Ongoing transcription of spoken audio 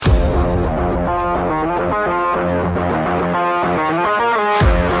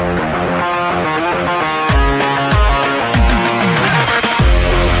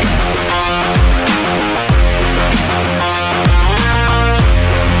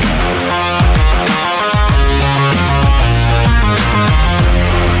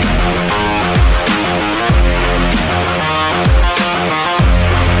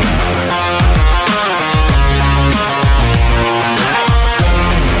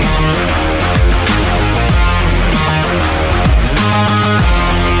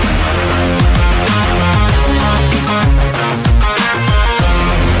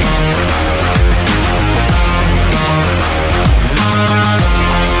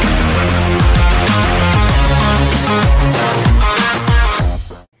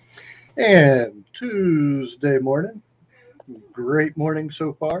Tuesday morning. Great morning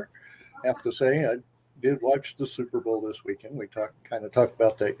so far. Have to say, I did watch the Super Bowl this weekend. We kind of talked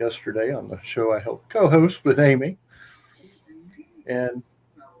about that yesterday on the show I helped co-host with Amy, and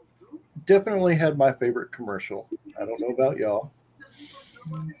definitely had my favorite commercial. I don't know about y'all.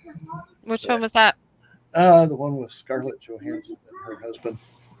 Which one was that? The one with Scarlett Johansson and her husband.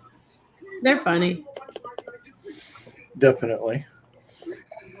 They're funny. Definitely.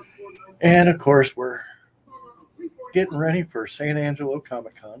 And of course, we're getting ready for San Angelo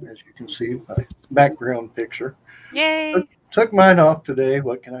Comic Con, as you can see my background picture. Yay! Took mine off today.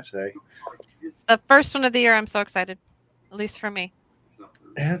 What can I say? The first one of the year. I'm so excited. At least for me.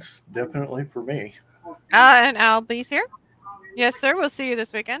 It's definitely for me. And Albie's here. Yes, sir. We'll see you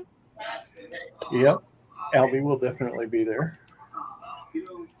this weekend. Yep. Albie will definitely be there.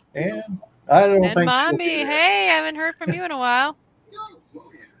 And I don't think Mommy, she'll be there. hey, I haven't heard from you in a while.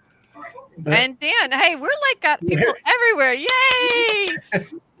 But, and Dan, hey, we're like got people everywhere. Yay!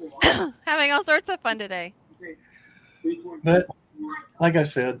 Having all sorts of fun today. But like I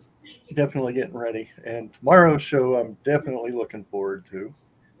said, definitely getting ready. And tomorrow's show I'm definitely looking forward to.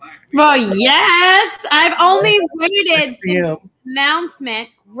 Well, yes. I've only waited since Yeah. the announcement,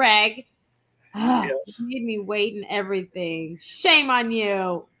 Greg. Yes. You made me wait and everything. Shame on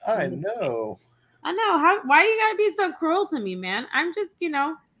you. I know. I know. Why do you gotta be so cruel to me, man? I'm just,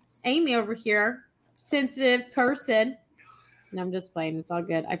 Amy over here, sensitive person. No, I'm just playing. It's all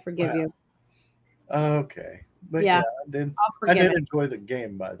good. I forgive you. Okay. But yeah, I did enjoy the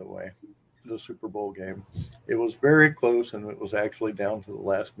game, by the way, the Super Bowl game. It was very close, and it was actually down to the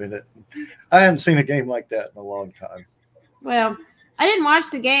last minute. I hadn't seen a game like that in a long time. Well, I didn't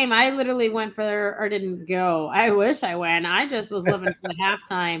watch the game. I literally went or didn't go. I wish I went. I just was living for the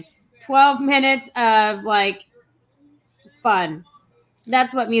halftime. 12 minutes of, fun.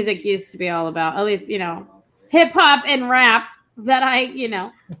 That's what music used to be all about. At least, hip-hop and rap that I,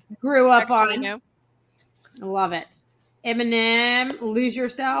 grew up on. I love it. Eminem, Lose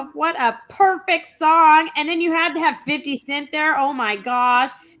Yourself. What a perfect song. And then you had to have 50 Cent there. Oh, my gosh.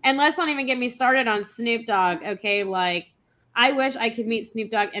 And let's not even get me started on Snoop Dogg, okay? I wish I could meet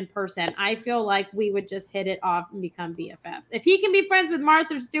Snoop Dogg in person. I feel like we would just hit it off and become BFFs. If he can be friends with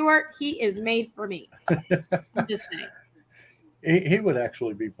Martha Stewart, he is made for me. I'm just saying. He would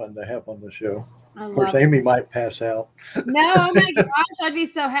actually be fun to have on the show. Of course, Amy might pass out. No, oh my gosh, I'd be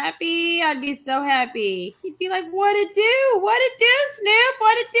so happy. I'd be so happy. He'd be like, what it do? What it do, Snoop?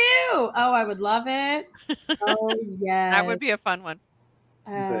 What it do? Oh, I would love it. Oh, yeah. That would be a fun one.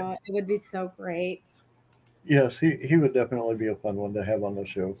 Oh, it would be so great. Yes, he would definitely be a fun one to have on the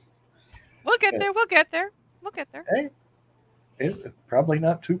show. We'll get there. We'll get there. We'll get there. Hey, it's probably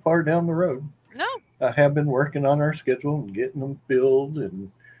not too far down the road. No. I have been working on our schedule and getting them filled,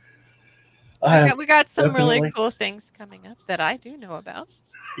 and we got some really cool things coming up that I do know about.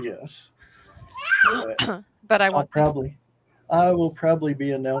 Yes, but I will probably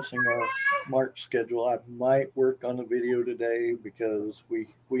be announcing our March schedule. I might work on a video today because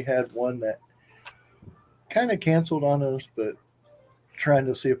we had one that kind of canceled on us, but trying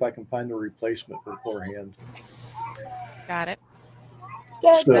to see if I can find a replacement beforehand. Got it.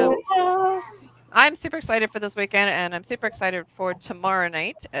 So I'm super excited for this weekend, and I'm super excited for tomorrow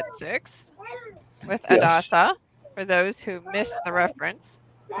night at 6 with Adasa. For those who missed the reference,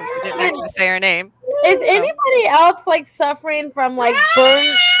 because we didn't actually say her name. Is anybody else suffering from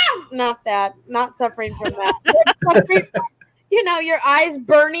burn? Not suffering from that. Suffering from, your eyes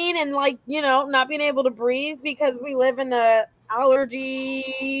burning and not being able to breathe because we live in a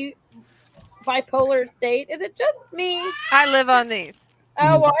allergy bipolar state. Is it just me? I live on these.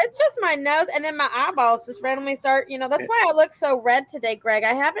 Oh, well, it's just my nose, and then my eyeballs just randomly start, that's why I look so red today, Greg.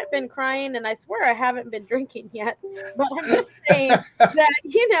 I haven't been crying, and I swear I haven't been drinking yet, but I'm just saying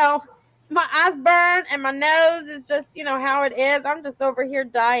that, my eyes burn, and my nose is just, how it is. I'm just over here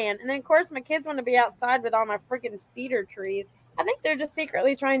dying, and then, of course, my kids want to be outside with all my freaking cedar trees. I think they're just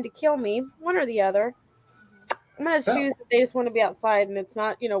secretly trying to kill me, one or the other. I'm going to choose that they just want to be outside, and it's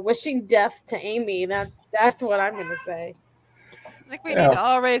not, wishing death to Amy. That's what I'm going to say. I think we need to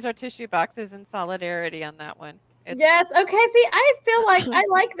all raise our tissue boxes in solidarity on that one. Yes. Okay. See, I feel like I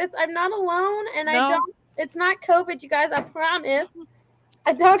like this. I'm not alone, and I don't. It's not COVID, you guys. I promise.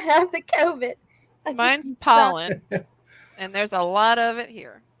 I don't have the COVID. Mine's pollen, and there's a lot of it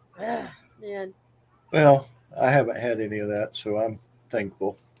here. Man. Well, I haven't had any of that, so I'm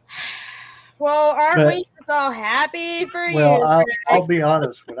thankful. Well, aren't we just all happy for you? Well, I'll be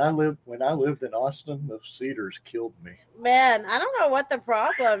honest. When I lived in Austin, the cedars killed me. Man, I don't know what the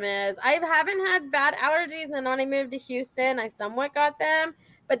problem is. I haven't had bad allergies, and then when I moved to Houston, I somewhat got them.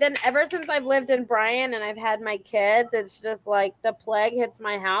 But then ever since I've lived in Bryan and I've had my kids, it's just like the plague hits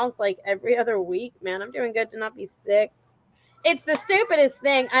my house like every other week, man. I'm doing good to not be sick. It's the stupidest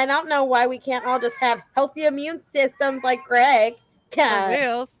thing. I don't know why we can't all just have healthy immune systems like Greg. For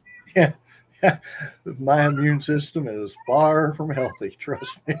reals. Yeah. My immune system is far from healthy.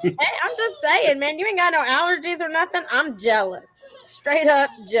 Trust me. Hey, I'm just saying, man, you ain't got no allergies or nothing. I'm jealous. Straight up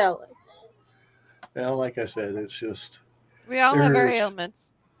jealous. Well, like I said, it's just. We all have our ailments.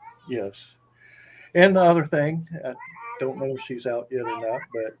 Yes. And the other thing, I don't know if she's out yet or not,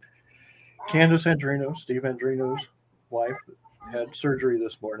 but Candace Andrino, Steve Andrino's wife, had surgery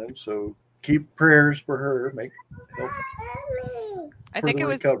this morning. So keep prayers for her. Help I for think the it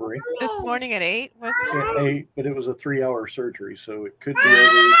was recovery. this morning at 8, wasn't it? At 8, but it was a 3-hour surgery, so it could be over.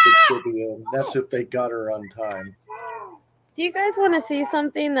 It could still be in. That's if they got her on time. Do you guys want to see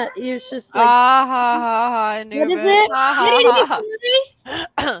something that you're just like? Ah ha ha ha! What is it? Ha, ha,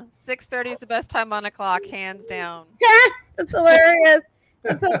 ha. 6:30 is the best time on the clock, hands down. That's hilarious.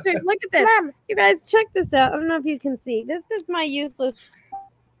 That's so true. Look at this. You guys, check this out. I don't know if you can see. This is my useless.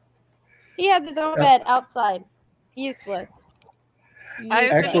 He has his own bed outside. Useless.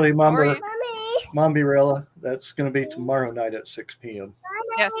 Actually, Mombirella, that's going to be tomorrow night at 6 p.m.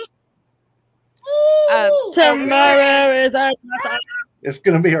 Yes. Tomorrow is our. It's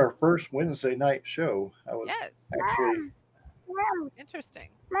going to be our first Wednesday night show. I was Yes. actually. Interesting.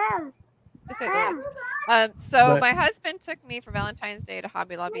 To say the least. So But- my husband took me for Valentine's Day to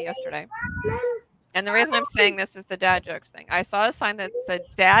Hobby Lobby yesterday. And the reason I'm saying this is the dad jokes thing. I saw a sign that said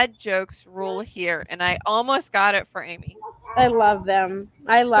 "Dad jokes rule here," and I almost got it for Amy. I love them.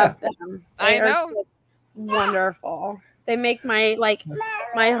 I love them. I They are know. just wonderful. They make my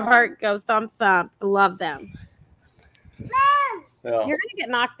heart go thump thump. I love them. Well, You're gonna get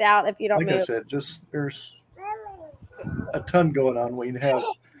knocked out if you don't like I move. said, there's a ton going on. We have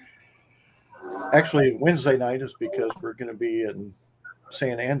actually Wednesday night is because we're going to be in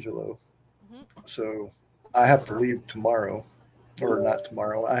San Angelo, so I have to leave tomorrow, or not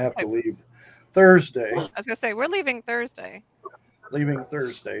tomorrow. I have to leave Thursday. I was gonna say we're leaving Thursday. Leaving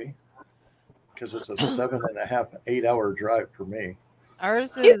Thursday because it's a 7.5, 8-hour drive for me.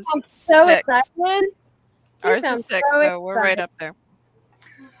 Ours You is sound so 6. excited. Ours sound is 6, so so we're right excited. up there.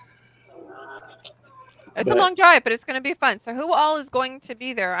 It's a But- long drive, but it's going to be fun. So who all is going to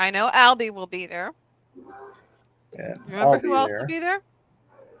be there? I know Albie will be there. Yeah, Remember I'll who be else there. will be there?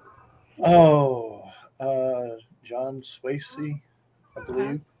 Oh, John Swayze, I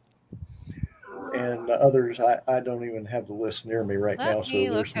believe. And the others, I don't even have the list near me right Let now, so me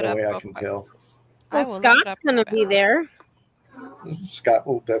there's look it no up way I real can quick. tell. I Well, will look it Scott's up gonna real be there. Scott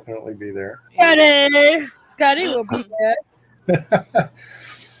will definitely be there. Scotty will be there.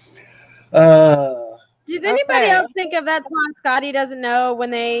 Does anybody Okay. else think of that song Scotty doesn't know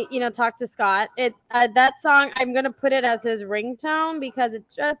when they, talk to Scott? It that song I'm gonna put it as his ringtone because it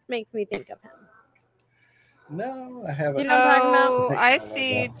just makes me think of him. No, I haven't. Do you know what I'm talking about? So I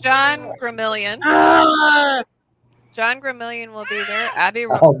see John Gramillion. Ah! John Gramillion will be there. I'll be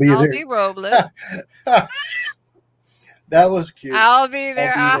there. Albie Robles. That was cute. I'll be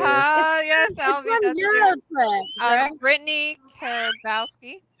there. I'll be there. Aha. Yes, It's Albie. from That's Euro cute. Trip. right? Brittany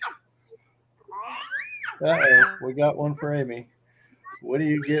Karabowski. Uh-oh, we got one for Amy. What do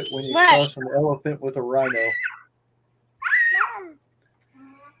you get when you What? cross an elephant with a rhino?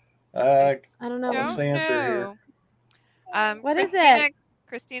 I don't know. What's the answer here? What is it?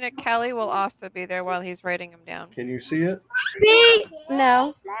 Christina Kelly will also be there while he's writing them down. Can you see it? See?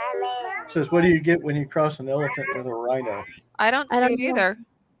 No. It says, what do you get when you cross an elephant with a rhino? I don't see I don't it know. either.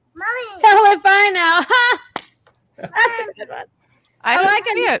 Hell if I know. That's a good one. I I don't like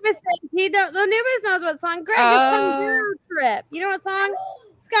see it. Anubis. Anubis knows what song. Greg, it's from Oh. Euro Trip. You know what song?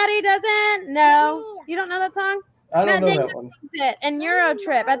 Scotty doesn't? No. You don't know that song? I don't know Matt that one. It and Euro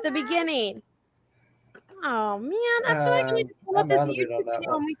Trip at the beginning. Oh man, I feel like I need to pull up I'm this out of it on YouTube that video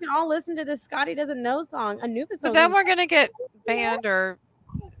one. and we can all listen to this Scotty doesn't know song. Anubis But knows then it. we're gonna get banned or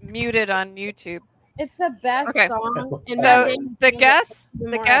muted on YouTube. It's the best Okay. song. and So Matt Damon the sings it guests,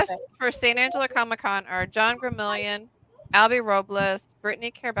 even the more guests epic. for St. Angelo Comic Con are John Gramillion, Albie Robles,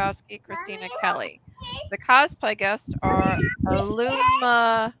 Brittany Karabowski, Christina Kelly. The cosplay guests are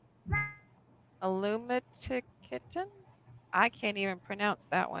Illumatikitan. I can't even pronounce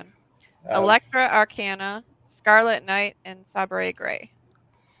that one. Electra Arcana, Scarlet Knight, and Sabre Gray.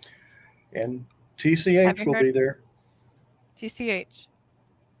 And Have TCH you will heard- be there. TCH.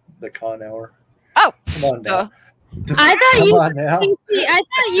 The con hour. Oh, Come on now. I thought Come you on now. I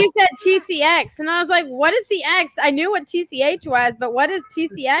thought you said TCX, and I was like, "What is the X?" I knew what TCH was, but what is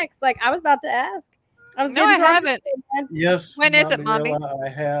TCX? Like, I was about to ask. I was No, I getting drunk. haven't. Yes. When is it, Mommy? I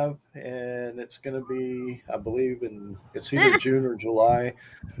have, and it's going to be, I believe, it's either June or July.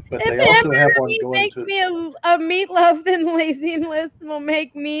 But they also have one going make to. me a meatloaf, then Lazy List will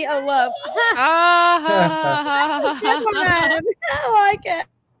make me a love. Ah. I like it.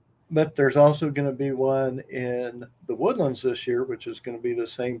 But there's also going to be one in the Woodlands this year, which is going to be the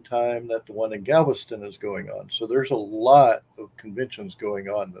same time that the one in Galveston is going on. So there's a lot of conventions going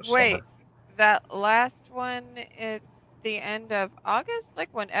on this summer. That last one at the end of August, like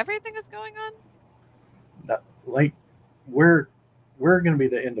when everything is going on? Like we're going to be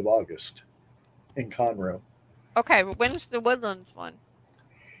the end of August in Conroe. Okay, when's the Woodlands one?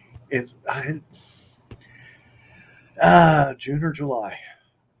 It's June or July.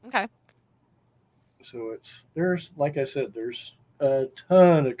 Okay. So there's like I said, there's a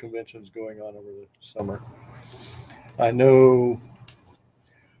ton of conventions going on over the summer. I know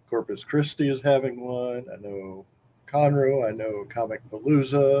Corpus Christi is having one. I know Conroe. I know Comic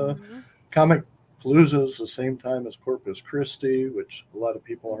Palooza. Mm-hmm. Comic Palooza is the same time as Corpus Christi, which a lot of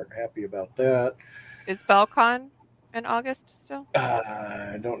people aren't happy about that. Is BelCon in August still?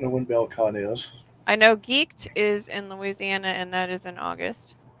 I don't know when BelCon is. I know Geeked is in Louisiana, and that is in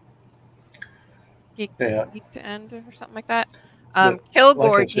August. Geek to End or something like that.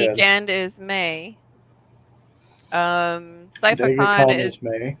 Kilgore like Geek End is May. Cyphercon is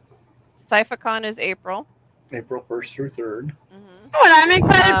May. Cyphercon is April. April 1st through 3rd. Mm-hmm. What I'm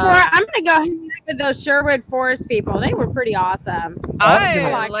excited for, I'm gonna go hang out with those Sherwood Forest people. They were pretty awesome.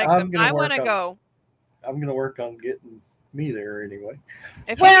 I like them. I want to go. I'm gonna work on getting me there anyway.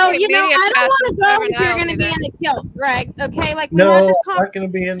 Well, you know, I don't want to go if you're gonna be in the kilt, Greg. Okay, like we no, had this I'm not gonna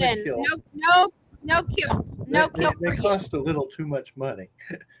be in the kilt. No kilt. No kilt. They cost a little too much money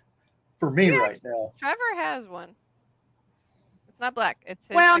for me right now. Trevor has one. It's not black. It's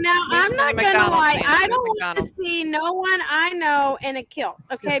his. Well, now I'm not gonna lie. I don't want to see no one I know in a kilt.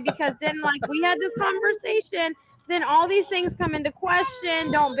 Okay, because then like we had this conversation. Then all these things come into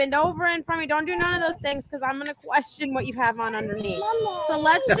question. Don't bend over in front of me. Don't do none of those things because I'm going to question what you have on underneath. So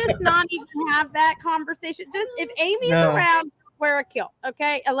let's just not even have that conversation. Just if Amy's around, wear a kilt,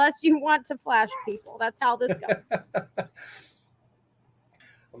 okay? Unless you want to flash people. That's how this goes. I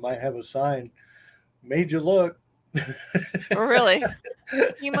might have a sign. Made you look. Oh, really?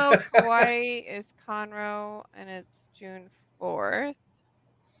 Chemo Kauai is Conroe, and it's June 4th.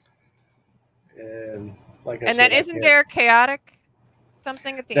 And like I and said, then isn't there chaotic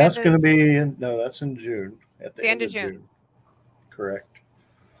something at the that's end? That's going to be that's in June. At the end of June. Correct.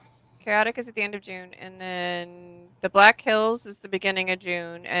 Chaotic is at the end of June, and then the Black Hills is the beginning of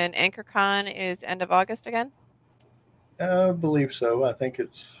June, and AnchorCon is end of August again. I believe so. I think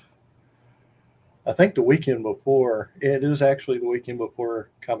the weekend before. It is actually the weekend before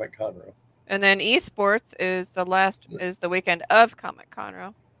Comic Conroe. And then Esports is the weekend of Comic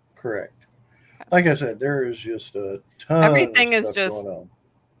Conroe. Correct. Like I said, there is just a ton. Everything of is just going on.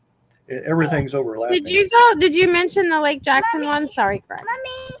 Everything's overlapping. Did you go? Did you mention the Lake Jackson one? Sorry, Craig.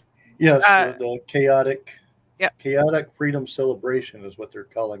 Yes, the chaotic. Yep. Chaotic Freedom Celebration is what they're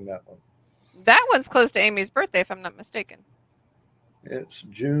calling that one. That one's close to Amy's birthday, if I'm not mistaken. It's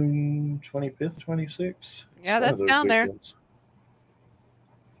June 25th, 26th. Yeah, that's down weekends.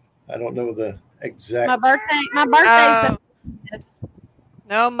 there. I don't know the exact. My birthday's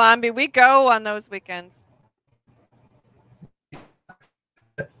No, Mombi, we go on those weekends.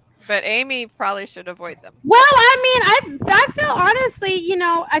 But Amy probably should avoid them. Well, I mean, I feel honestly, you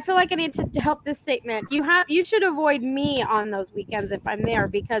know, I feel like I need to help this statement. You should avoid me on those weekends if I'm there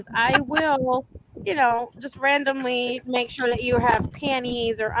because I will, you know, just randomly make sure that you have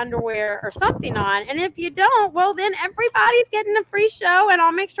panties or underwear or something on. And if you don't, well, then everybody's getting a free show and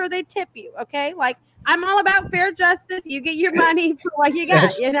I'll make sure they tip you. Okay. Like I'm all about fair justice. You get your money for what you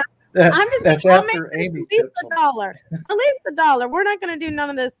got, you know. I'm just that's after Amy tips $1. At least $1. We're not going to do none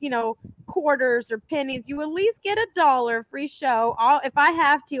of this, you know, quarters or pennies. You at least get $1 free show. If I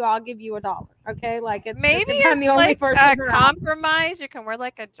have to, I'll give you $1. Okay, like it's maybe it's the only like person a compromise. You can wear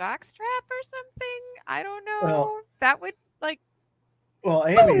like a jock strap or something. I don't know. Well, that would like. Well,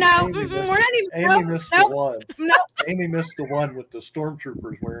 Amy, we're not even. Amy missed the one. Amy missed the one with the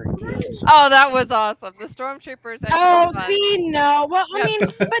stormtroopers wearing kilts. Oh, that was awesome. The stormtroopers. Oh, see, no. Well, I mean,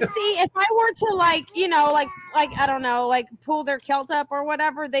 but see, if I were to like, you know, like I don't know, like pull their kilt up or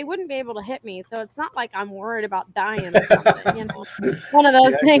whatever, they wouldn't be able to hit me. So it's not like I'm worried about dying or something. You know, one of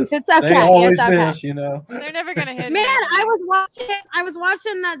those things. It's okay. They always it's okay. miss, you know. They're never gonna hit. Man, I was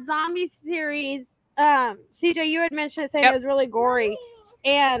watching that zombie series. CJ, you had mentioned it saying it was really gory.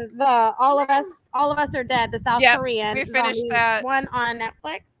 And the all of us are dead. The South Korean. We finished that one on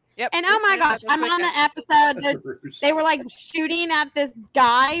Netflix. Yep. And we oh my finished gosh, that this I'm on weekend. the episode that Bruce. they were like shooting at this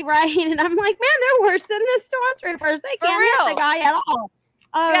guy, right? And I'm like, man, they're worse than the stormtroopers. They For can't hit real. the guy at all.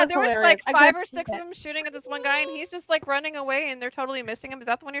 Oh, Yeah, it there was hilarious. like I 5 or couldn't 6 of believe it. them shooting at this one guy, and he's just like running away, and they're totally missing him. Is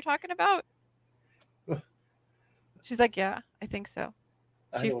that the one you're talking about? She's like, yeah, I think so.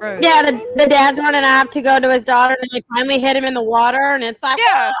 I She don't froze. know. Yeah, the dad's running out to go to his daughter, and they finally hit him in the water, and it's like,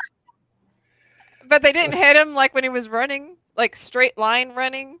 Yeah. But they didn't hit him like when he was running, like straight line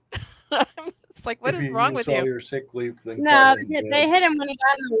running. It's like, what If is you wrong with saw you? your sick leave, then no, call him they dead. hit him when he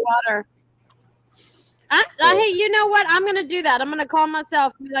got in the water. Hey, you know what? I'm gonna do that. I'm gonna call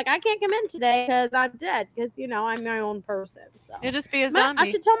myself and be like, I can't come in today because I'm dead. Because I'm my own person. So You'll just be a I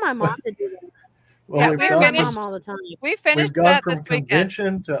zombie. should tell my mom to do that. Well, Yeah, we've we I tell my gone, finished- mom all the time. We we've finished gone that from this weekend.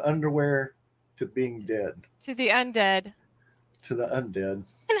 convention to underwear to being dead To the undead. to the undead.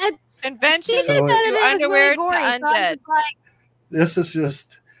 And Convention she So just said it- that it was underwear really to gory. So I was undead. just like, This is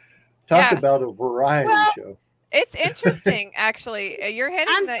just talk Yeah. about a variety Well, show. It's interesting, actually. You're hitting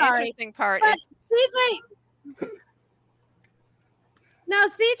I'm the sorry, interesting part. but It's- CJ. No,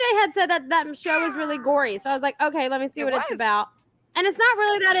 CJ had said that show was really gory. So I was like, okay, let me see It what it's was. about. And it's not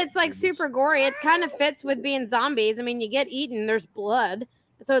really that it's like super gory. It kind of fits with being zombies. I mean, you get eaten, there's blood.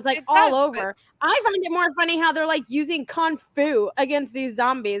 So it's like It all does, but- over. I find it more funny how they're like using kung fu against these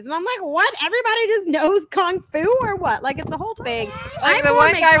zombies. And I'm like, what? Everybody just knows kung fu or what? Like it's a whole thing. Like I the more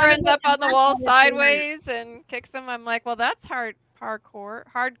one make guy fun of runs it up and on the laugh wall at it than sideways and kicks him. I'm like, well, that's hardcore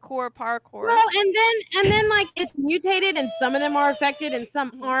parkour. Well, and then like it's mutated and some of them are affected and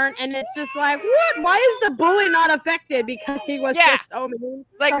some aren't. And it's just like, what? Why is the bully not affected? Because he was Yeah. just so mean.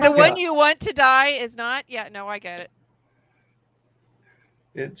 Like So the I'm one you want to die is not. Yeah, no, I get it.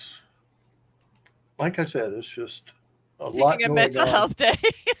 It's like I said, it's just a lot Speaking of going mental on. health day.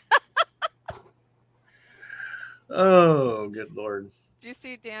 Oh, good Lord. Do you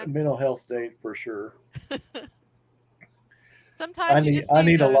see Dan? Mental health day for sure. Sometimes I you need just I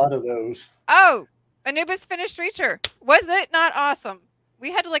need a those. lot of those. Oh, Anubis finished Reacher. Was it not awesome?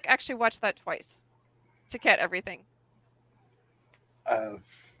 We had to like actually watch that twice to get everything.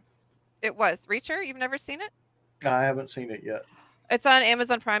 It was Reacher. You've never seen it? I haven't seen it yet. It's on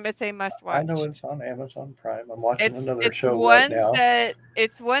Amazon Prime. It's a must watch. I know it's on Amazon Prime. I'm watching another It's show one right now.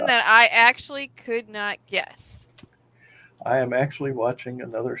 it's one that I actually could not guess. I am actually watching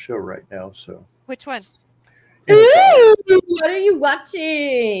another show right now. So Which one? Enterprise. Ooh, what are you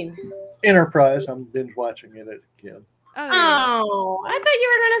watching? Enterprise. I'm binge watching it again. Oh, there you go. Oh, I thought you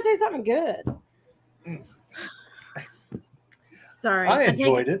were going to say something good. Sorry. I take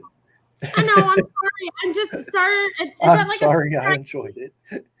enjoyed it. I know. I'm sorry. I'm just started. Is I'm that like sorry. a I enjoyed it.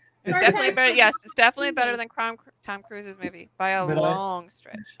 It's First definitely time- better. Yes, it's definitely better than Tom Cruise's movie by a But long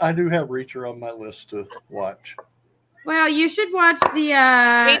stretch. I do have Reacher on my list to watch. Well, you should watch the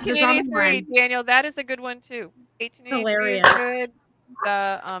zombie 1883, one. Daniel, that is a good one too. 1883 Hilarious. is good.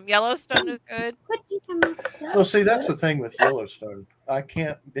 The Yellowstone is good. Well, see, that's the thing with Yellowstone. I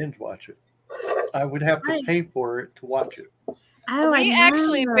can't binge watch it. I would have to pay for it to watch it. Oh, We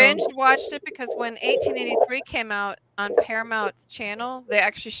actually binge watched it because when 1883 came out on Paramount's channel, they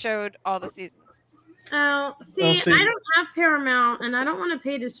actually showed all the seasons. Oh, see, Well, see- I don't have Paramount, and I don't want to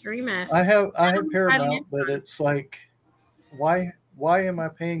pay to stream it. I have I don't Paramount, but have- it's like, why am I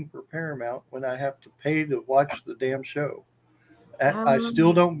paying for Paramount when I have to pay to watch the damn show? I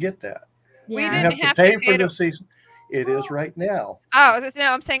still don't get that. We You didn't have to pay for to- the season. It is right now. Oh, no,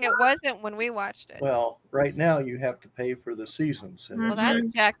 I'm saying it wasn't when we watched it. Well, right now you have to pay for the seasons, and Well, that's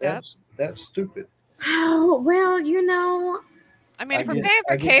jacked up. that's stupid. Oh, well, you know. I mean, I if we're get- paying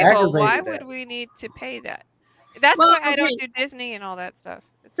I for get cable, why aggravated would at we need to pay that? That's Well, why I don't okay. do Disney and all that stuff.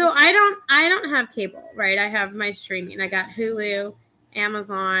 It's So just- I don't have cable, right? I have my streaming. I got Hulu,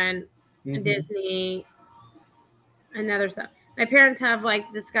 Amazon, Mhm. Disney, and other stuff. My parents have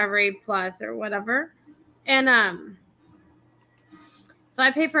like Discovery Plus or whatever. And so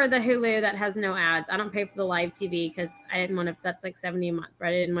I pay for the Hulu that has no ads. I don't pay for the live TV because I didn't want to. That's like $70 a month, right?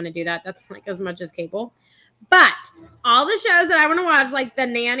 I didn't want to do that. That's like as much as cable. But all the shows that I want to watch, like The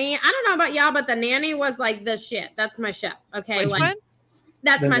Nanny, I don't know about y'all, but The Nanny was like the shit. That's my show. Okay, Which like one?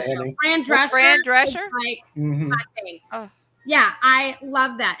 that's The my Nanny. show. Fran With Drescher. Fran is, Drescher? like Mhm. my thing. Oh. Yeah, I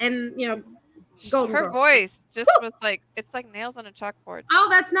love that. And you know, Golden Her Girls. voice just was like, it's like nails on a chalkboard. Oh,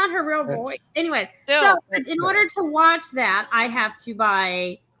 that's not her real That's- voice. Anyways, Still, so that's in order to watch that, I have to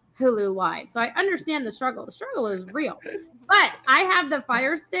buy Hulu Live. So I understand the struggle. The struggle is real. But I have the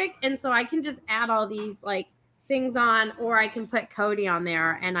Fire Stick, and so I can just add all these like things on, or I can put Cody on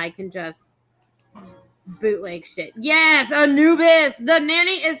there, and I can just bootleg shit. Yes, Anubis. The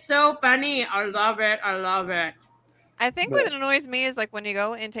Nanny is so funny. I love it. I love it. I think But- what annoys me is like when you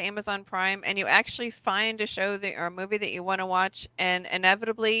go into Amazon Prime and you actually find a show that or a movie that you want to watch, and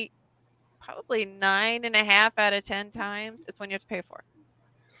inevitably, probably 9.5 out of 10 times, it's when you have to pay for it.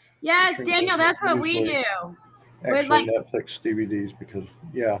 Yes, Stream Daniel, this that's what we usually- do. With Actually, like, Netflix DVDs because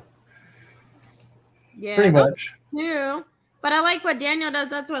yeah, pretty those much. too. But I like what Daniel does.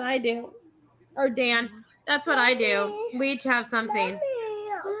 That's what I do. Or Dan. That's what I do. We each have something.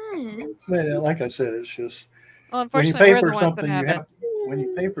 But like I said, it's just Well, when you unfortunately, pay we're for the ones that something, have it. when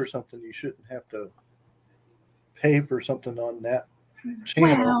you pay for something, you shouldn't have to pay for something on that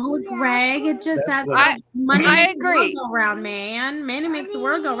channel. Well, Greg, it just That's that's what money. I makes the world agree. go round, man. Money makes the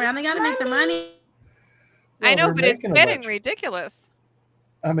world go round. They got to make their money. I know, they're but it's making a getting bunch. ridiculous.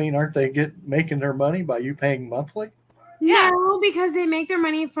 I mean, aren't they making their money by you paying monthly? Yeah. No, because they make their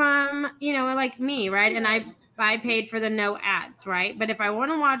money from, like me, right? And I paid for the no ads, right? But if I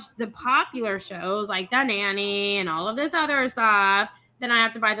want to watch the popular shows like The Nanny and all of this other stuff, then I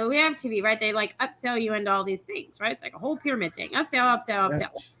have to buy the Live TV, right? They like upsell you into all these things, right? It's like a whole pyramid thing. Upsell.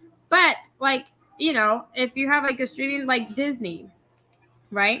 That's- But like, if you have like a streaming like Disney,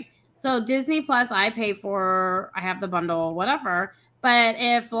 right? So Disney Plus, I pay for, I have the bundle, whatever. But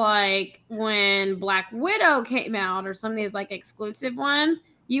if like when Black Widow came out or some of these like exclusive ones,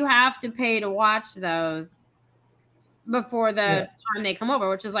 you have to pay to watch those before the time they come over,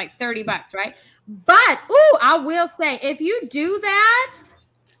 which is like $30, right? But I will say, if you do that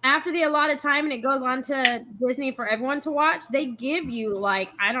after the allotted time and it goes on to Disney for everyone to watch, they give you like,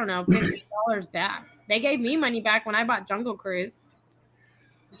 I don't know, $50 back. They gave me money back when I bought Jungle Cruise.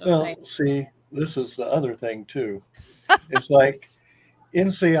 Well, see, this is the other thing too. It's like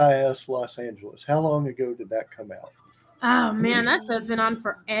NCIS Los Angeles. How long ago did that come out? Oh man, that show's been on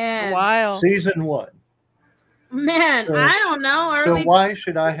forever. A while. Season 1. Man, So- I don't know. So why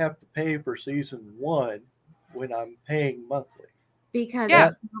should I have to pay for season 1 when I'm paying monthly? Because Yeah.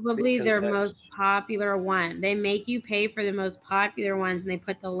 that's probably Because their that's- most popular one. They make you pay for the most popular ones and they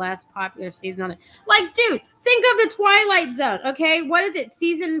put the less popular season on it. Like, dude, think of the Twilight Zone, okay? What is it,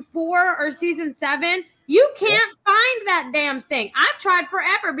 season 4 or season 7? You can't find that damn thing. I've tried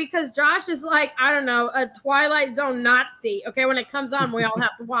forever because Josh is like, I don't know, a Twilight Zone Nazi. Okay, when it comes on, we all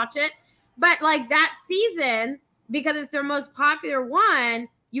have to watch it. But like that season, because it's their most popular one,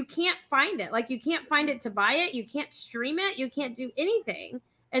 you can't find it. Like, you can't find it to buy it. You can't stream it. You can't do anything.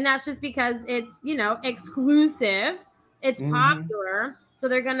 And that's just because it's, exclusive. It's Mhm. popular. So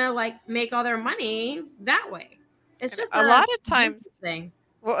they're going to like make all their money that way. It's just a lot of times business thing.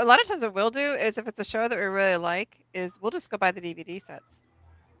 Well, a lot of times what we'll do is if it's a show that we really like, is we'll just go buy the DVD sets.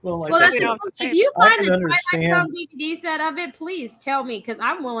 Well, like Well, I that's said, don't have to pay if you I find can the Twilight understand. Zone DVD set of it, please tell me because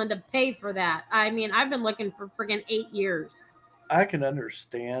I'm willing to pay for that. I mean, I've been looking for friggin' 8 years. I can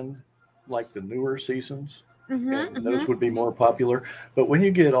understand like the newer seasons, Mm-hmm, and those would be more popular. But when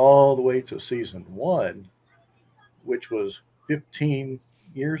you get all the way to season 1, which was 15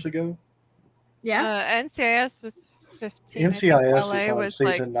 years ago, Yeah. NCIS was 15. NCIS is LA on was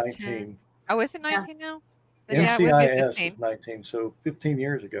season like 19. 10. Oh, is it 19 now? Then yeah, it would be NCIS 15. is 19, so 15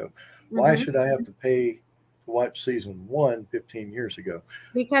 years ago. Why Mhm. should I have to pay to watch season 1 15 years ago?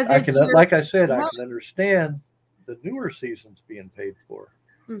 Because I it's can, your- like I said, I can understand the newer seasons being paid for.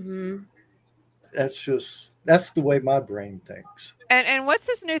 Mhm. That's the way my brain thinks. And what's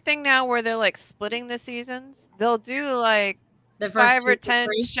this new thing now where they're like splitting the seasons? They'll do like The first 5 or 2 to 10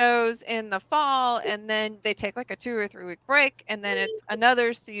 3. shows in the fall, and then they take like a 2 or 3 week break, and then it's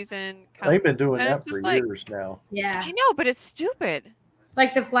another season. They've been doing and it's that for just like- years now. Yeah. I know, but it's stupid.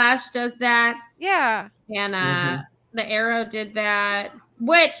 Like the Flash does that, Yeah. and Mhm. the Arrow did that.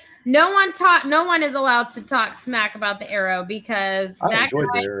 Which no one is allowed to talk smack about the Arrow because I that enjoyed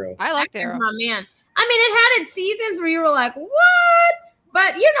guy, the Arrow. I like that Arrow. guy's my man. I mean, it had its seasons where you were like, what?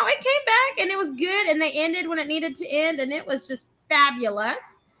 But it came back and it was good, and they ended when it needed to end, and it was just fabulous.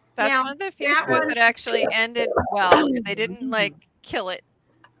 That's Now, one of the few that shows one- that actually ended well. And they didn't like kill it.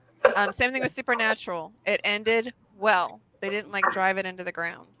 Same thing with Supernatural. It ended well. They didn't like drive it into the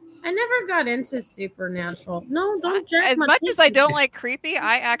ground. I never got into Supernatural. No, don't jack As my much as I titties. don't like creepy,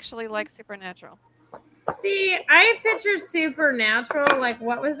 I actually like Supernatural. See, I picture Supernatural like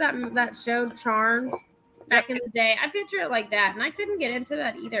what was that show Charmed back in the day? I picture it like that, and I couldn't get into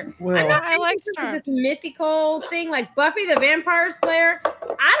that either. Well, I'm not I like into Charmed. this mythical thing like Buffy the Vampire Slayer.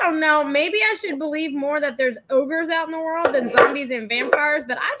 I don't know. Maybe I should believe more that there's ogres out in the world than zombies and vampires,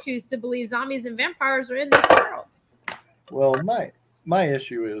 but I choose to believe zombies and vampires are in this world. Well, my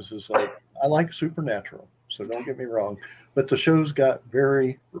issue is like I like Supernatural, so don't get me wrong, but the shows got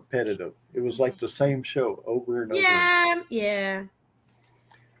very repetitive. It was like the same show over and over. Yeah.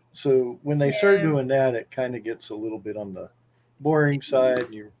 So when they start doing that, it kind of gets a little bit on the boring side,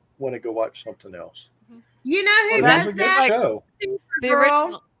 and you want to go watch something else. You know who But it was does a good that? show. The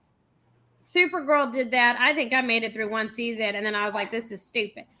original. Supergirl did that. I think I made it through one season, and then I was like, "This is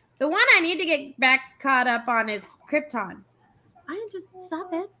stupid." The one I need to get back caught up on is Krypton. I just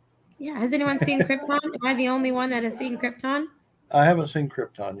stop it. Yeah, has anyone seen Krypton? Am I the only one that has seen Krypton? I haven't seen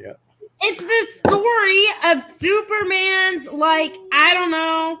Krypton yet. It's the story of Superman's, like, I don't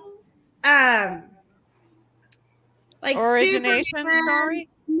know, like Origination Superman. story?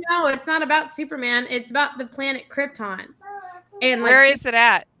 No, it's not about Superman. It's about the planet Krypton. And Where is it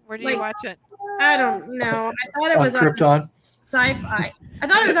at? Where do you like- watch it? I don't know. I thought it On was Krypton. on Sci-Fi. I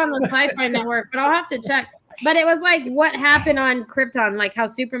thought it was on the Sci-Fi Network, but I'll have to check. But it was like what happened on Krypton, like how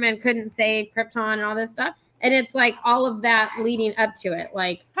Superman couldn't save Krypton and all this stuff. And it's like all of that leading up to it,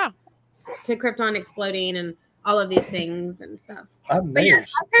 like to Krypton exploding and all of these things and stuff. I'm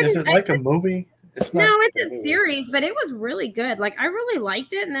amazed. Is it like a movie? It's not. No, it's a series, but it was really good. Like I really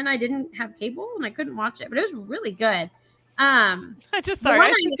liked it, and then I didn't have cable and I couldn't watch it, but it was really good. I just sorry,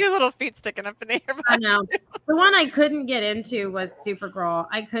 I see 2 little feet sticking up in the air. I know. The one I couldn't get into was Supergirl.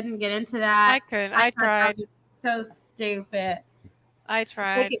 I couldn't get into that. I couldn't. I tried. That was so stupid. I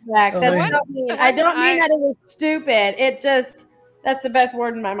tried. Take it back. That's Elaine. not mean. I don't mean that it was stupid. It just that's the best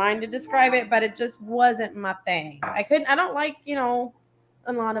word in my mind to describe it, but it just wasn't my thing. I don't like,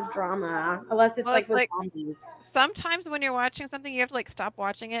 a lot of drama unless it's Well, like it's with like- zombies. Sometimes when you're watching something, you have to like stop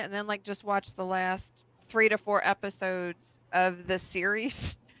watching it and then like just watch the last 3 to 4 episodes of the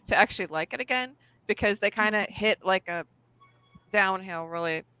series to actually like it again, because they kind of hit like a downhill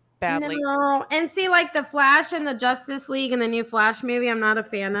really badly. No, and see, like the Flash and the Justice League and the new Flash movie, I'm not a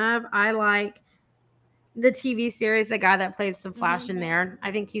fan of. I like the TV series, the guy that plays the Flash in there.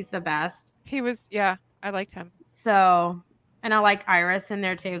 I think he's the best. He was, I liked him. So, and I like Iris in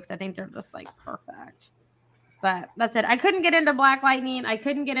there too, because I think they're just like perfect. But that's it. I couldn't get into Black Lightning. I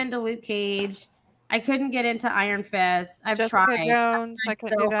couldn't get into Luke Cage. I couldn't get into Iron Fist. I've Jessica tried. Jones, I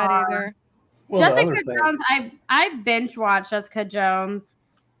couldn't so do that hard. either. Well, the Jessica other thing, Jones, I binge watched Jessica Jones.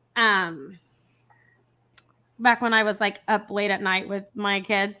 Back when I was like up late at night with my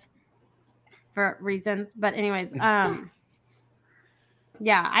kids for reasons. But anyways,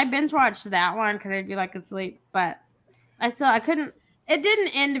 yeah, I binge watched that one because I'd be like asleep. But I couldn't. It didn't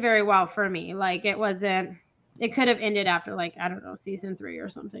end very well for me. Like it wasn't. It could have ended after like I don't know season 3 or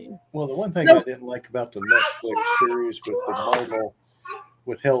something. well, the one thing I didn't like about the Netflix series with the Marvel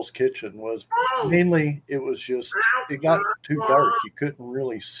with Hell's Kitchen was mainly it got too dark. You couldn't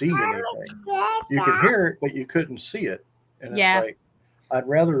really see anything. You could hear it, but you couldn't see it. And it's like I'd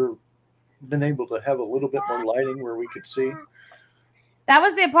rather been able to have a little bit more lighting where we could see. That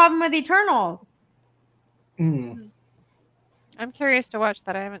was the problem with Eternals. Mm. I'm curious to watch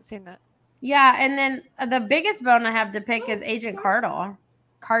that. I haven't seen that. Yeah, and then the biggest bone I have to pick is Agent Carter.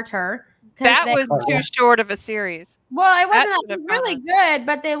 That was too short of a series. Well, it wasn't. That It was really good,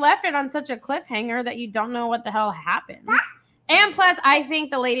 but they left it on such a cliffhanger that you don't know what the hell happens. And plus, I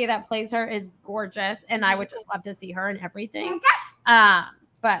think the lady that plays her is gorgeous, and I would just love to see her and everything.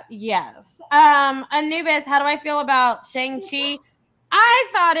 But yes, Anubis, how do I feel about Shang-Chi? I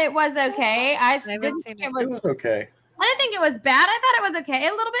thought it was okay. I didn't think it was okay. I didn't think it was bad. I thought it was okay.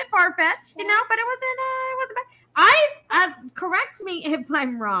 A little bit far-fetched, but it wasn't bad. I correct me if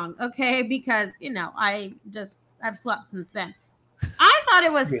I'm wrong, okay? Because I've slept since then. I thought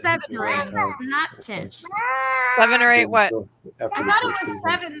it was 7 rings, not 10. 7 or 8 what? I thought it was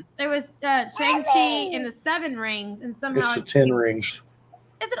 7. There was Shang-Chi in the 7 rings, and somehow it's the 10 rings.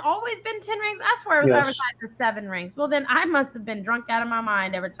 Has it always been 10 rings? I swear it was advertised for 7 rings. Well, then I must have been drunk out of my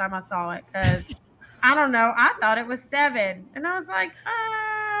mind every time I saw it, because I don't know. I thought it was 7, and I was like,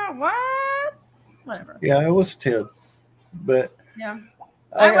 what? Whatever. Yeah, it was 10, but yeah,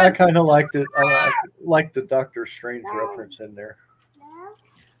 I kind of liked it. I liked the Doctor Strange reference in there.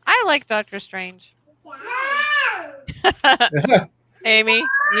 I like Doctor Strange. Amy,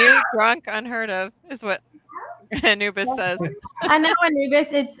 you drunk, unheard of, is what Anubis says. I know,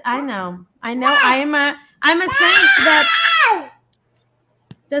 Anubis. I know. I'm a saint that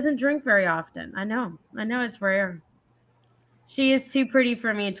doesn't drink very often. I know it's rare. She is too pretty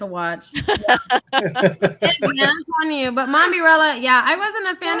for me to watch. Yeah. It's on you. But Mombirella, I wasn't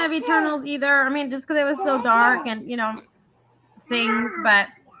a fan of Eternals either. I mean, just because it was so dark and, things, but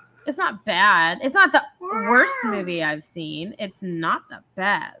it's not bad. It's not the worst movie I've seen. It's not the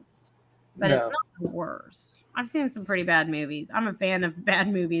best, but it's not the worst. I've seen some pretty bad movies. I'm a fan of bad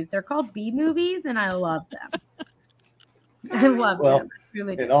movies. They're called B movies, and I love them. I love them.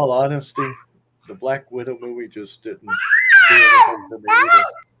 Really in all honesty, the Black Widow movie just didn't do anything for me either.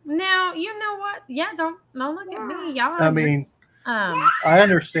 Now, you know what? Yeah, don't look at me. Y'all I mean, I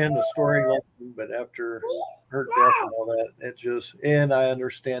understand the storyline, but after her death and all that, and I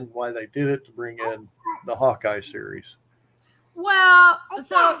understand why they did it to bring in the Hawkeye series. Well,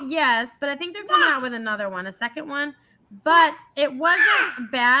 so yes, but I think they're coming out with another one, a second one. But it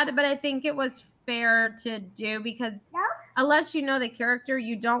wasn't bad, but I think it was fair to do because unless you know the character,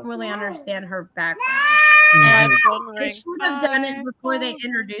 you don't really understand her background. And they should have done it before they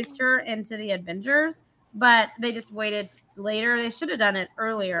introduced her into the Avengers, but they just waited later. They should have done it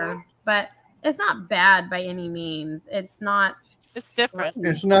earlier, but it's not bad by any means. It's not. It's different.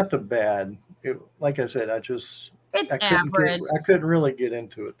 It's not the bad. Like I said, It's average. I couldn't really get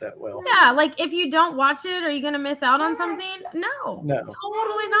into it that well. Yeah, like if you don't watch it, are you going to miss out on something? No,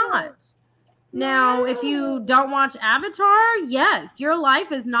 totally not. Now, if you don't watch Avatar, yes, your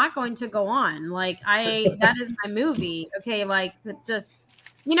life is not going to go on. Like that is my movie. Okay, like it's just,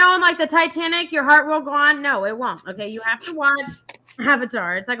 like the Titanic, your heart will go on. No, it won't. Okay, you have to watch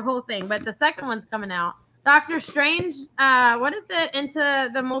Avatar. It's like a whole thing. But the second one's coming out. Doctor Strange, what is it? Into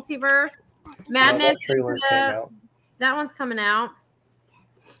the Multiverse Madness. That trailer came out. That one's coming out.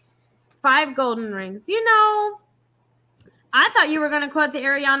 5 golden rings. I thought you were going to quote the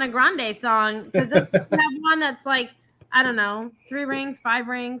Ariana Grande song because you have one that's like, I don't know, 3 rings, 5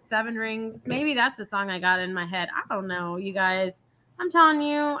 rings, 7 rings. Maybe that's the song I got in my head. I don't know, you guys. I'm telling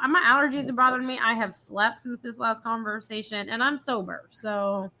you, my allergies are bothering me. I have slept since this last conversation, and I'm sober.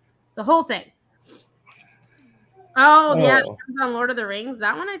 So the whole thing. Oh, yeah, Amazon Lord of the Rings.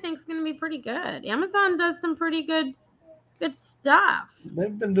 That one I think is going to be pretty good. Amazon does some pretty good stuff.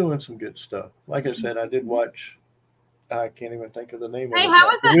 They've been doing some good stuff. Like I said, I did watch. I can't even think of the name of it. How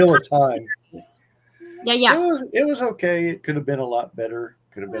was that? Wheel of Time. Yeah. It was okay. It could have been a lot better.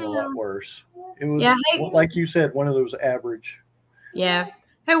 Could have been a lot worse. It was like you said, one of those average. Yeah.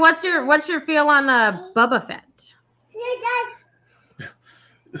 Hey, what's your feel on Boba Fett?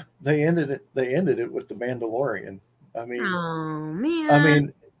 They ended it with the Mandalorian. I mean, oh man. I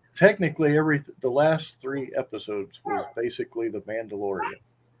mean, technically, the last 3 episodes was basically the Mandalorian.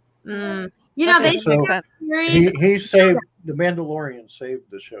 They he saved the Mandalorian, saved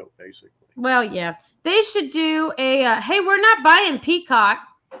the show basically. Well, yeah, they should do a. Hey, we're not buying Peacock.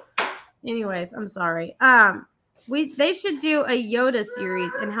 Anyways, I'm sorry. They should do a Yoda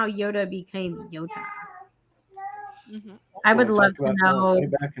series and how Yoda became Yoda. Mm-hmm. I would love to know.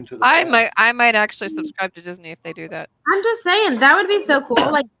 I might actually subscribe to Disney if they do that. I'm just saying that would be so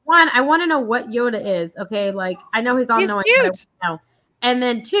cool. Like, 1, I want to know what Yoda is. Okay, like I know he's all knowing. Cute. And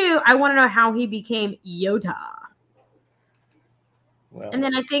then 2, I want to know how he became Yoda. Well, and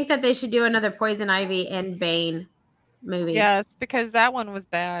then I think that they should do another Poison Ivy and Bane movie. Yes, because that one was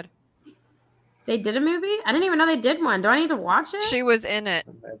bad. They did a movie? I didn't even know they did one. Do I need to watch it? She was in it.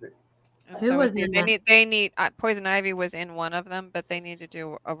 Who was in it? They need Poison Ivy was in one of them, but they need to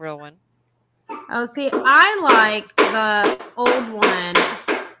do a real one. Oh, see, I like the old one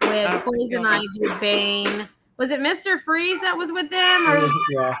with Poison Ivy, Bane. Was it Mr. Freeze that was with them?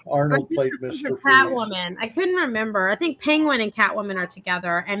 Yeah, Arnold played Mr. Freeze. Catwoman. I couldn't remember. I think Penguin and Catwoman are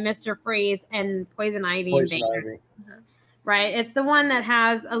together, and Mr. Freeze and Poison Ivy. Right. It's the one that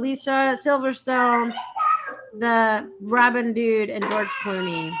has Alicia Silverstone, the Robin Dude, and George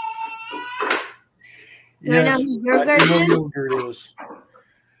Clooney. Yes, I know who Yogurt is.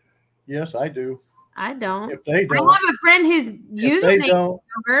 Yes, I do. I don't. If they don't, I have a friend who's using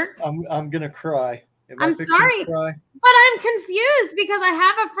Yogurt. I'm gonna cry. I'm sorry, but I'm confused because I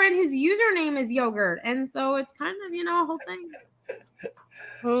have a friend whose username is Yogurt, and so it's kind of a whole thing.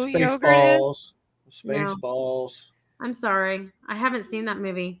 Spaceballs. I'm sorry, I haven't seen that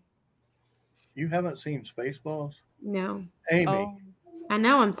movie. You haven't seen Spaceballs? No. Amy. Oh. I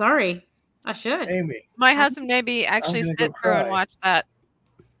know. I'm sorry. I should. Amy. My husband maybe actually sit through and watch that.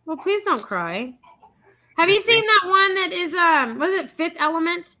 Well, please don't cry. Have you seen that one that is was it Fifth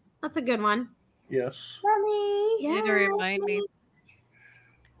Element? That's a good one. Yes. Mommy. You need to remind me.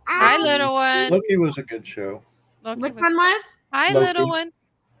 Hi, little one. Loki was a good show. Which one was? Hi, Loki. Little one.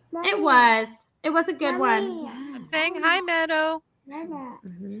 It was. It was a good one. I'm saying hi, Meadow.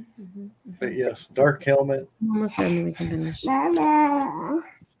 But yes, Dark Helmet. Almost done. We can finish.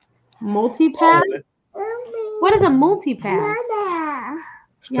 Multi-pass? What is a multi-pass?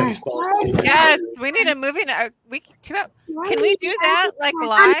 Spaceballs. Yes, we need a movie. Can we do that like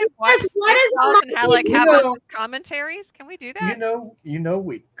live? Watch and have commentaries? Can we do that? You know,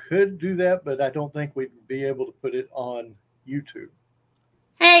 we could do that, but I don't think we'd be able to put it on YouTube.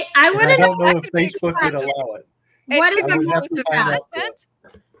 Hey, I want to know. I don't know if Facebook would allow it. What is a multi-pass?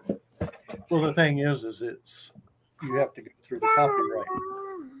 Well, the thing is it's you have to go through the copyright.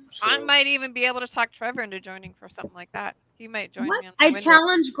 So, I might even be able to talk Trevor into joining for something like that. He might join What? me on the I window.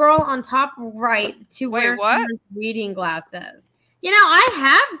 challenge girl on top right to Wait, wear what? some reading glasses. You know, I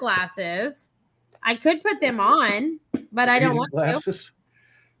have glasses. I could put them on, but I don't reading want to. glasses.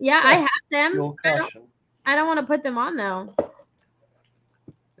 Yeah, I have them. No I caution. don't want to put them on though.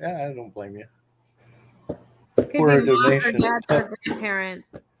 Yeah, I don't blame you. Could For a be mom or donation. dad's or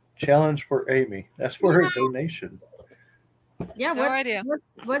grandparents. Challenge for Amy. That's for a donation. Yeah, No idea.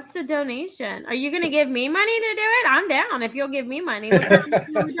 What's the donation? Are you going to give me money to do it? I'm down if you'll give me money. What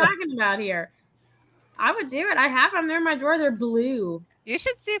are we talking about here? I would do it. I have them. They're in my drawer. They're blue. You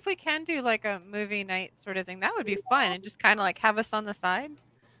should see if we can do like a movie night sort of thing. That would be fun, and just kind of like have us on the side.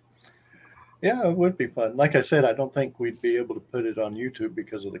 Yeah, it would be fun. Like I said, I don't think we'd be able to put it on YouTube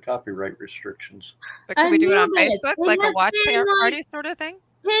because of the copyright restrictions. But can we do it on Anubis. Facebook, It like a has watch been, party sort of thing?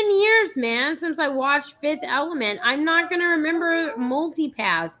 10 years, man, since I watched Fifth Element. I'm not going to remember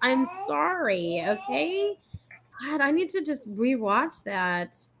Multipass. I'm sorry, okay? God, I need to just rewatch that.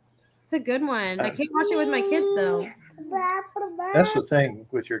 It's a good one. I can't watch it with my kids, though. That's the thing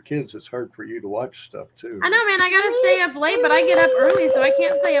with your kids. It's hard for you to watch stuff, too. I know, man. I got to stay up late, but I get up early, so I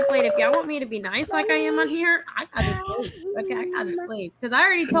can't stay up late. If y'all want me to be nice like I am on here, I got to sleep. Okay, I got to sleep. Because I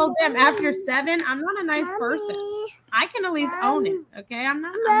already told them after 7, I'm not a nice person. I can at least own it, okay? I'm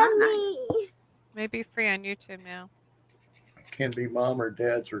not nice. Maybe free on YouTube now. Can be mom or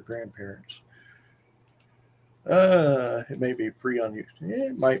dads or grandparents. It may be free on YouTube. Yeah,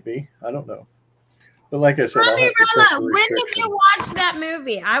 it might be. I don't know. But like I said, Mommy I'll have to check the Rella, when did you restrictions. watch that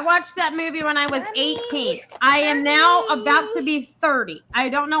movie? I watched that movie when I was 18. I am now about to be 30. I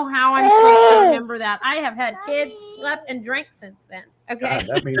don't know how I'm supposed to remember that. I have had kids, slept, and drank since then. Okay. God,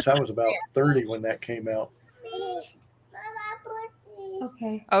 that means I was about 30 when that came out.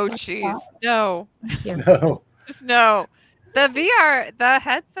 Okay. Oh, jeez. No. No. Just no. The VR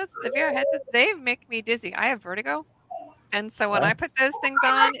headsets, they make me dizzy. I have vertigo. And so when I put those things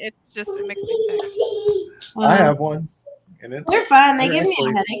on, it makes me sick. I have one. And They're fun. They they're give me a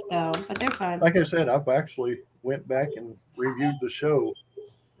actually- headache, though, but they're fun. Like I said, I've actually went back and reviewed the show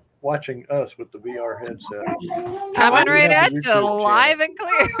watching us with the VR headset. Coming We right have at a you, YouTube live and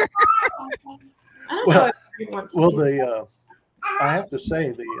clear. I don't Well- know if you want to Well, do I have to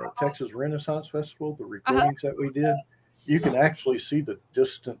say, the Texas Renaissance Festival, the recordings that we did, you can actually see the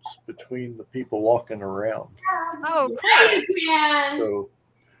distance between the people walking around. Oh, Hey, man. So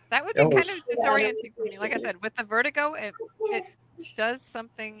that would be That kind was- of disorienting for me. Like I said, with the vertigo, it does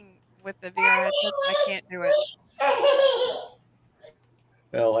something with the VR headset. I can't do it.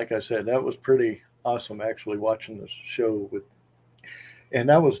 well, like I said, that was pretty awesome actually watching this show and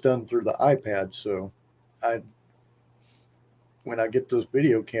that was done through the iPad. So when I get this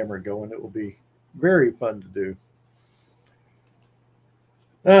video camera going, it will be very fun to do.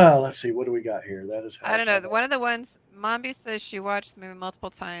 Let's see, what do we got here? That is I don't know. One of the ones, Mombi says she watched the movie multiple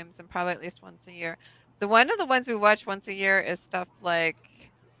times and probably at least once a year. One of the ones we watch once a year is stuff like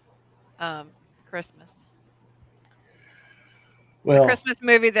Christmas. The Well, Christmas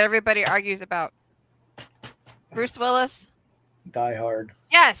movie that everybody argues about. Bruce Willis. Die Hard.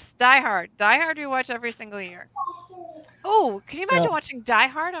 Yes, Die Hard. Die Hard we watch every single year. Oh, can you imagine Well- watching Die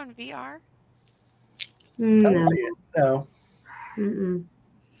Hard on VR? No. No, Mm-mm.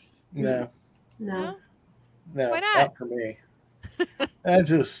 no, No. no, Why not? for me. That's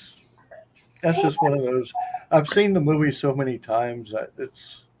just one of those. I've seen the movie so many times that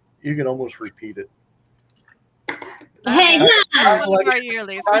you can almost repeat it. Hey, I One like- of our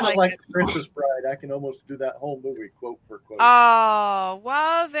yearlies. We Kind of like like it. Princess Bride. I can almost do that whole movie quote for quote. Oh,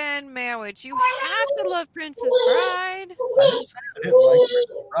 Love and Marriage. You have to love Princess Bride. I didn't like Princess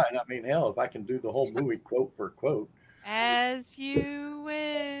Bride. I mean, hell, if I can do the whole movie quote for quote. As you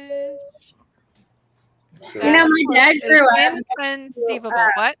wish. So, You know, my dad grew up. Inconceivable.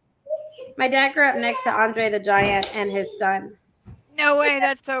 What? My dad grew up next to Andre the Giant and his son. No way.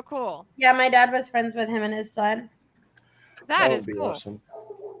 That's so cool. Yeah, my dad was friends with him and his son. That would is be cool. awesome.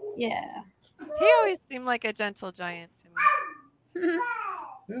 Yeah. He always seemed like a gentle giant to me.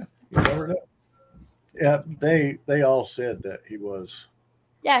 You never know. Yeah, they all said that he was.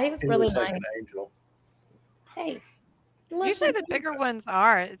 Yeah, he was He really was like nice. an angel. Hey. Usually the bigger ones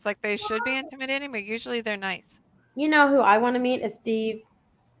are. It's like they should be intimidating, but usually they're nice. You know who I want to meet is Steve.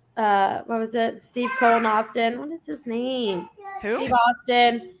 What was it? Steve Cole Austin. What is his name? Who? Steve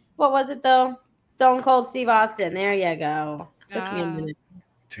Austin. What was it though? Stone Cold Steve Austin. There you go. Took me a minute. I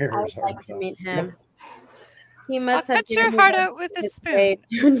Terror's would like heart to out. meet him. He I'll must have cut your given me heart the out with a his spoon.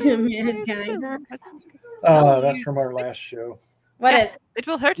 grave to mankind. That's from our last show. What Yes, is? it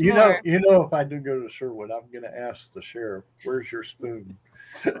will hurt You more. know, if I do go to Sherwood, I'm going to ask the sheriff, "Where's your spoon?"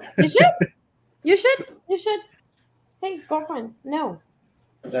 You should. You should. You should. Hey, girlfriend. No.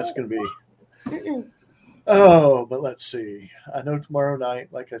 That's going to be. Mm-mm. Oh, but let's see. I know tomorrow night,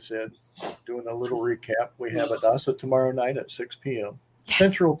 like I said, doing a little recap. We have Adasa tomorrow night at 6 p.m. Yes.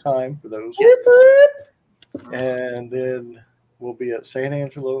 Central Time for those, and then we'll be at San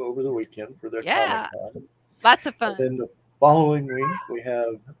Angelo over the weekend for their Yeah. Comic Con. Lots of And fun. then the following week, we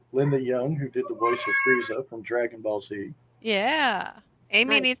have Linda Young, who did the voice of Frieza from Dragon Ball Z. Yeah.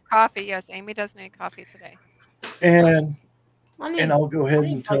 Amy Nice. needs coffee. Yes, Amy does need coffee today. And I need- and I'll go ahead I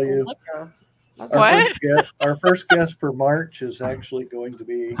need and tell like a you, liquor. What? our first guest for March is actually going to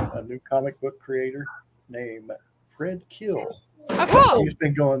be a new comic book creator named Fred Kill. Oh, cool. He's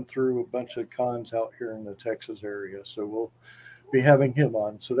been going through a bunch of cons out here in the Texas area, so we'll be having him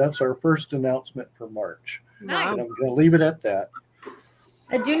on. So that's our first announcement for March. Nice. And I'm going to leave it at that.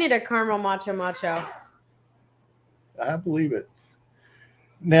 I do need a caramel macho. I believe it.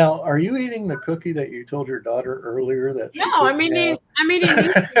 Now, are you eating the cookie that you told your daughter earlier that she No, I couldn't mean, have?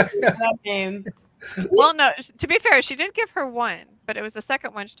 that name. Well, no, to be fair, she did give her one, but it was the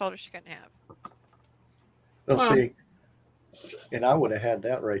second one she told her she couldn't have. Let's see. And I would have had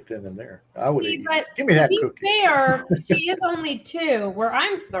that right then and there. I would have. but Give me to that be cookie. fair, she is only 2. Where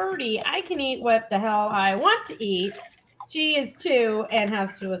I'm 30, I can eat what the hell I want to eat. She is 2 and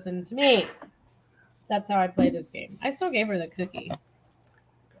has to listen to me. That's how I play this game. I still gave her the cookie.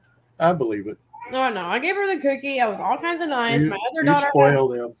 I believe it. No, I gave her the cookie. I was all kinds of nice. My other You daughter spoil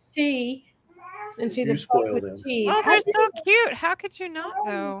them. tea, and she's You obsessed spoil with them. cheese. Oh, they're so cute. How could you not,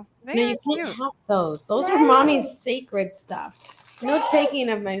 though? They No, are you can't cute. have those. Those are mommy's sacred stuff. No taking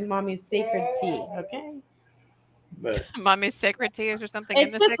of my mommy's sacred tea, okay? But Mommy's sacred tea. Is there something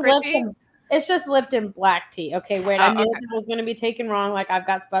It's in the just sacred tea? Lipton. It's just Lipton black tea. Okay, wait. I Oh, knew okay. it was going to be taken wrong. Like I've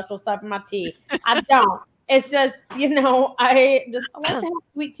got special stuff in my tea. I don't. It's just, I like to have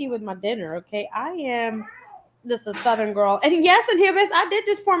sweet tea with my dinner. Okay, I am just a Southern girl. And yes, Anubis, I did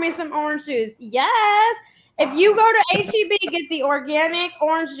just pour me some orange juice. Yes. If you go to HEB, get the organic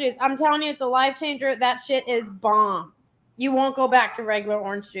orange juice. I'm telling you, it's a life changer. That shit is bomb. You won't go back to regular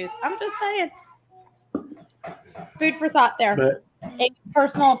orange juice. I'm just saying. Food for thought there. but A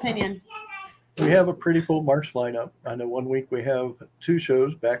personal opinion. we have a pretty full March lineup. I know one week we have 2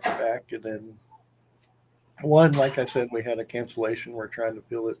 shows back to back, and then one, like I said, we had a cancellation. We're trying to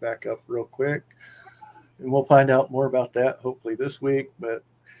fill it back up real quick, and we'll find out more about that hopefully this week. But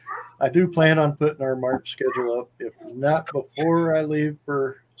I do plan on putting our March schedule up, if not before I leave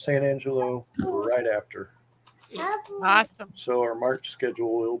for San Angelo, right after. Awesome. So our March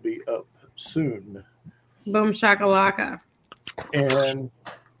schedule will be up soon. Boom shakalaka. And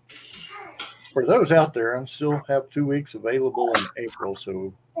for those out there, I still have 2 weeks available in April.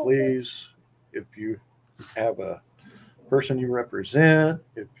 So please, if you have a person you represent,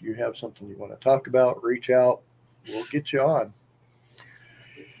 if you have something you want to talk about, reach out. We'll get you on.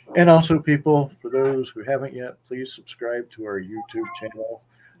 And also, people, for those who haven't yet, please subscribe to our YouTube channel.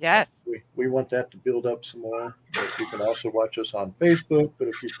 Yes. We want that to build up some more. But you can also watch us on Facebook. But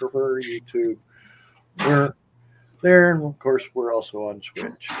if you prefer YouTube, we're there. And of course, we're also on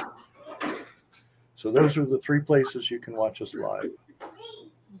Twitch. So those are the 3 places you can watch us live.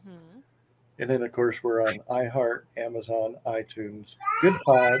 Mm-hmm. And then, of course, we're on iHeart, Amazon, iTunes, Good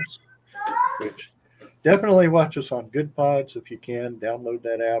Pods, which definitely watch us on Good Pods if you can. Download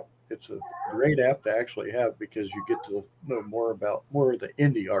that app. It's a great app to actually have because you get to know more of the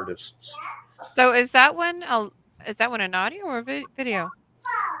indie artists. So is that one an audio or a video?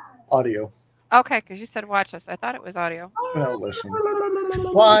 Audio. Okay, because you said watch us. I thought it was audio. Well, listen.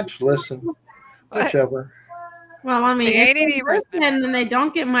 Watch, listen, What? whichever. Well, I mean, The if ADD they version. listen and they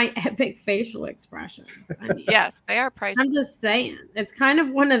don't get my epic facial expressions. I mean, Yes, they are pricey. I'm just saying, it's kind of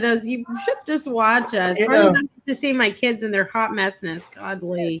one of those. You should just watch us. You Or you know- don't get to see my kids in their hot messness.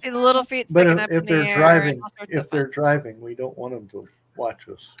 Godly. See the little feet But sticking up if in they're the air driving, and all sorts if of they're fun. driving, we don't want them to watch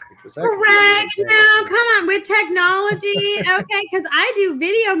us because that could be a Correct. little No, dangerous. come on. With technology, okay, because I do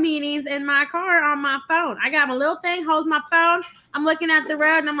video meetings in my car on my phone. I got my little thing, holds my phone. I'm looking at the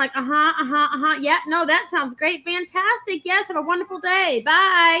road and I'm like, yeah, no, that sounds great, fantastic. Yes, have a wonderful day.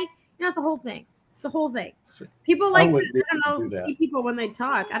 Bye. It's a whole thing. It's a whole thing. People like to, wouldn't be I able don't to know, do that. see people when they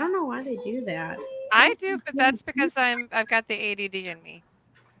talk. I don't know why they do that. I do, but that's because I've got the ADD in me.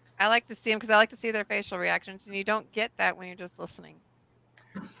 I like to see them because I like to see their facial reactions, and you don't get that when you're just listening.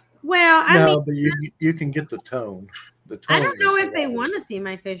 Well, I No, mean, but you can get the tone. The tone. I don't know is if they the- want to see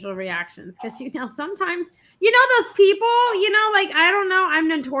my facial reactions because sometimes those people, like I don't know, I'm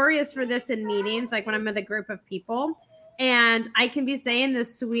notorious for this in meetings, like when I'm with a group of people, And I can be saying the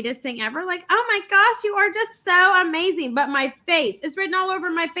sweetest thing ever, like, oh my gosh, you are just so amazing. But my face, it's written all over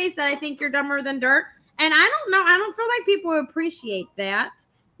my face that I think you're dumber than dirt. And I don't know. I don't feel like people appreciate that.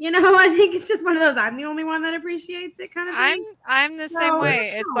 You know, I think it's just one of those, I'm the only one that appreciates it kind of thing. I'm the So, same I way. don't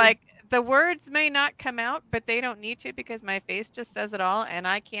It's know. like the words may not come out, but they don't need to because my face just says it all, and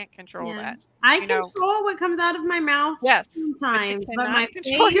I can't control Yeah. that. I you know. control what comes out of my mouth Yes, sometimes, but but you my cannot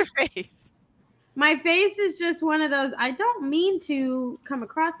control face, your face. my face is just one of those. I don't mean to come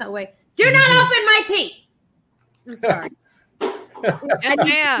across that way. Do not open my teeth. I'm sorry. I Yes, need to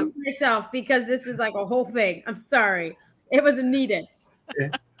ma'am. mute myself because this is like a whole thing. I'm sorry. It wasn't needed.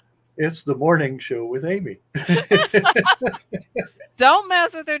 It's the morning show with Amy. Don't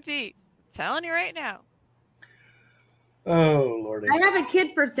mess with her teeth. Telling you right now. Oh, Lordy. I have a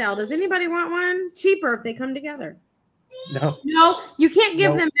kid for sale. Does anybody want one? Cheaper if they come together. No. No, you can't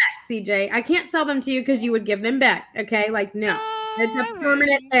give Nope. them back, CJ. I can't sell them to you because you would give them back. Okay, like no, it's I a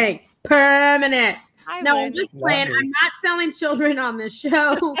permanent wouldn't. thing. Permanent. I No, I'm wouldn't. just Not playing. me. I'm not selling children on this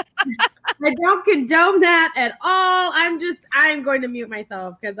show. I don't condone that at all. I'm going to mute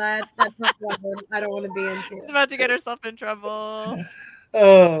myself because that's not what I don't want to be She's into. about to get herself in trouble.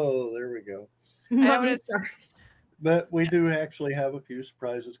 Oh, there we go. I I'm wanna- sorry. But we do actually have a few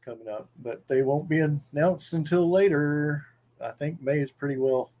surprises coming up, but they won't be announced until later. I think May is pretty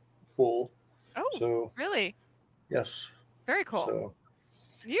well full. Oh, So, really? yes. Very cool. So,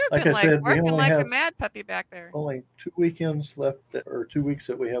 You've like been I said, we working only like a have mad puppy back there. only 2 weekends left, or 2 weeks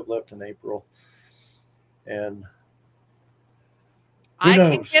that we have left in April. And I can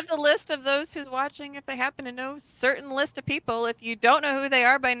knows? give the list of those who's watching if they happen to know certain list of people. If you don't know who they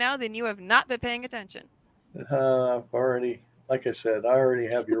are by now, then you have not been paying attention. I've already, like I said, I already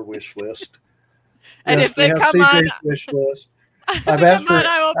have your wish list. And Yes, if we they have come on, CJ's wish list. if I've they asked come on, for-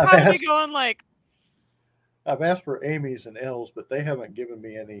 I will I've probably asked- be going like, I've asked for Amy's and L's, but they haven't given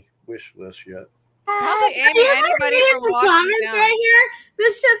me any wish list yet. probably Amy, Do you guys anybody see from the walking comments down. right here?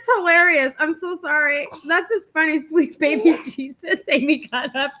 This shit's hilarious. I'm so sorry. That's just funny. Sweet baby Jesus. Amy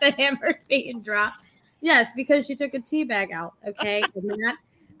got up, the hammer's being dropped. Yes, because she took a tea bag out. Okay. And that,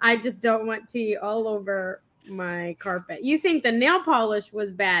 I just don't want tea all over my carpet. You think the nail polish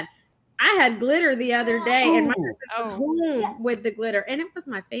was bad? I had glitter the other day, and my Ooh, was home with the glitter, and it was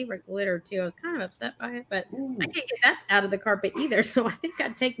my favorite glitter too. I was kind of upset by it, but ooh. I can't get that out of the carpet either. So I think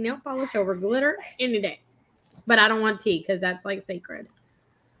I'd take nail polish over glitter any day. But I don't want tea because that's like sacred.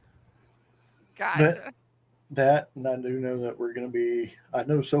 Gotcha. That, and I do know that we're going to be, I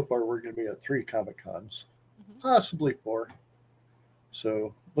know so far we're going to be at 3 Comic Cons, Mhm. possibly 4.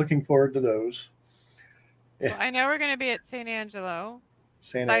 So looking forward to those. Well, I know we're going to be at San Angelo,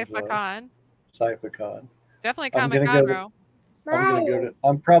 San Sci-Fi Angelo, Con, Sci-Fi Con. definitely I'm Comic gonna Con go to- row.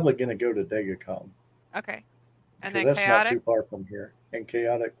 I'm probably going to go to DegaCom. Okay. And Because then that's not Chaotic. too far from here. And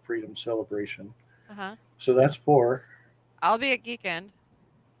Chaotic Freedom Celebration. Uh-huh. So that's 4. I'll be at Geekend.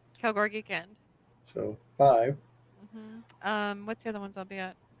 Kilgore Geekend. So 5. What's the other ones I'll be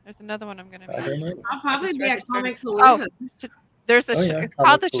at? There's another one I'm going to I be at. don't know. I'll probably just be at registered. Comic Palooza. There's a Oh, yeah, it's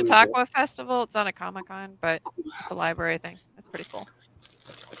called the Comic Palooza. Chautauqua Festival. It's not a Comic-Con, but it's a library thing. That's pretty cool.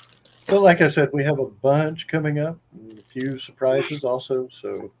 Well, like I said, we have a bunch coming up, and a few surprises also.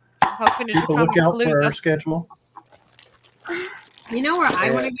 So I'm hoping to do keep a Comic lookout for our Palooza. schedule. You know where I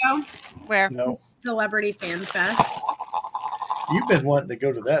want to go? Where? No, Celebrity Fan Fest. you've been wanting to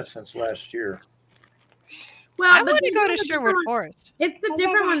go to that since last year. Well, I but want to they're go doing to a Sherwood different one. Forest. It's the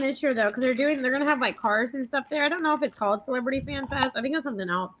different one this year though, because they're gonna have like cars and stuff there. I don't know if it's called Celebrity Fan Fest. I think it's something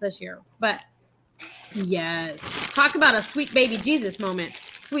else this year. But yes, talk about a sweet baby Jesus moment.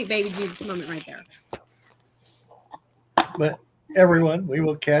 Sweet baby Jesus moment right there. But everyone, we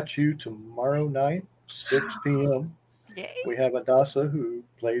will catch you tomorrow night, 6 p.m. Yay. We have Adasa who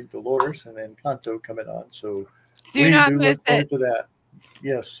played Dolores and Encanto coming on. So Do we not do miss look forward it. to that.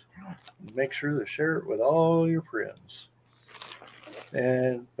 Yes. Make sure to share it with all your friends.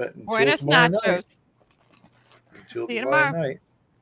 But until Buenos tomorrow night, nachos. until See you tomorrow tomorrow. night,